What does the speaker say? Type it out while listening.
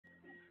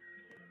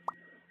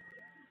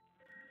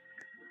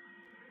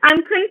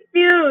I'm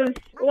confused.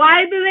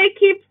 Why do they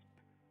keep...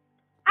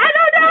 I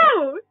don't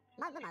know!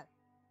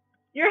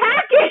 You're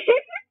hacking!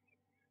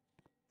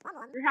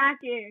 You're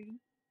hacking.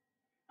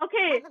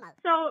 Okay,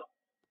 so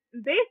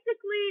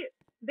basically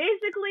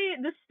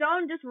the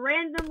stone just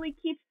randomly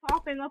keeps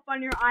popping up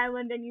on your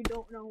island and you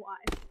don't know why.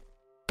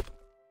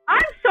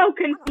 I'm so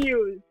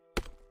confused.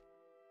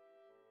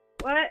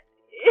 What?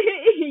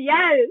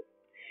 Yes.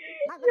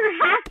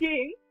 You're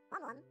hacking.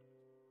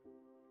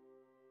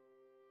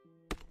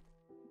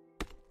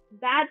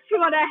 That's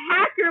what a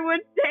hacker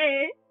would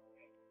say.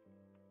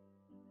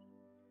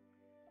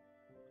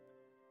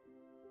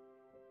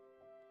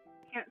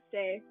 Can't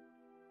say.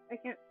 I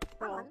can't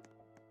spell.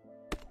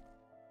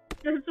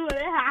 That's what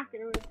a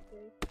hacker would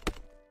say.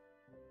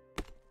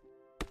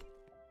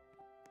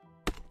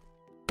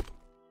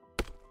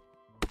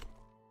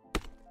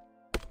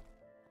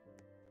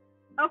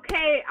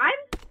 Okay, I'm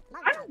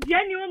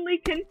genuinely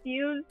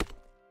confused.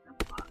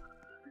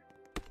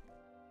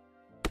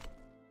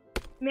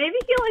 Maybe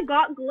he like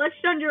got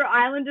glitched on your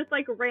island just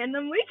like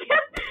randomly.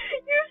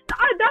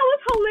 That was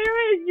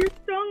hilarious. Your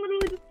stone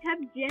literally just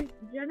kept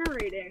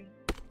generating.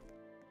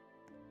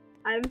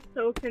 I'm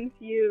so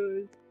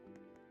confused.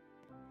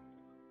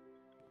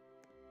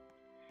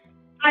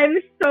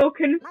 I'm so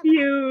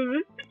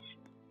confused.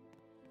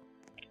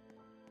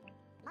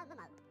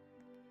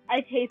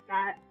 I hate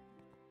that.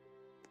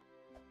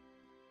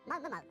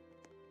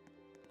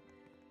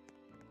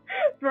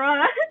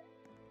 Bruh.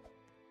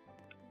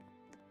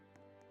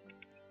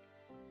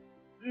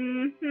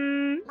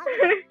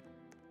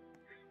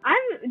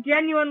 I'm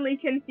genuinely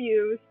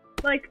confused.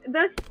 Like,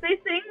 the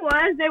thing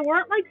was, they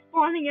weren't, like,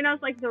 spawning in as,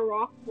 like, the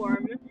rock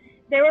form.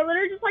 They were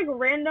literally just, like,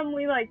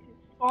 randomly, like,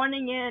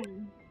 spawning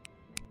in.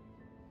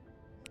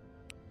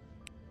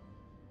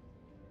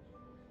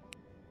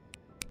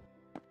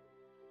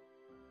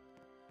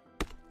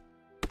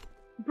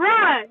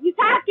 Bruh! He's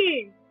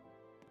hacking!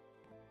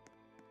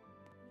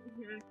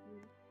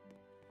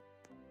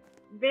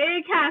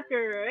 Big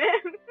hacker!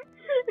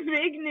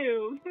 Big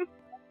noob.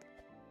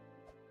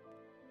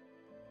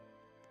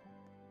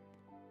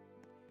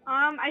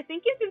 I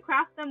think you can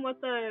craft them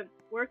with a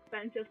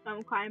workbench of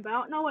some kind, but I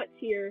don't know what's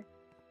here.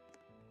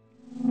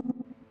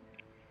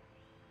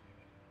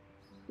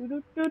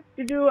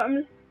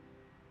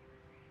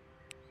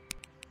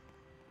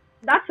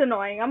 That's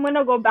annoying. I'm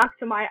gonna go back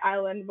to my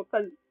island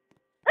because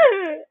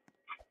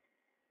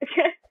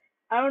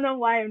I don't know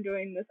why I'm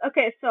doing this.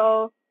 Okay,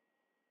 so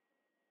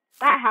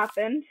that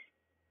happened.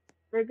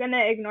 We're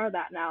gonna ignore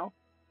that now.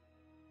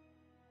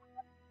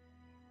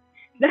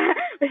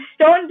 The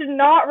stone did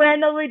not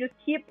randomly just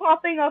keep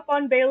popping up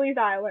on Bailey's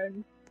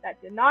island.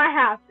 That did not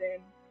happen.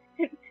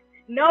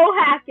 No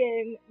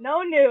hacking. No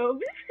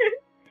noobs.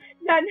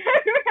 That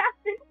never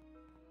happened.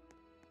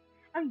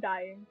 I'm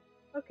dying.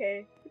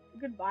 Okay.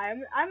 Goodbye.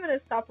 I'm gonna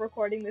stop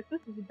recording this.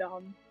 This is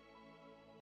dumb.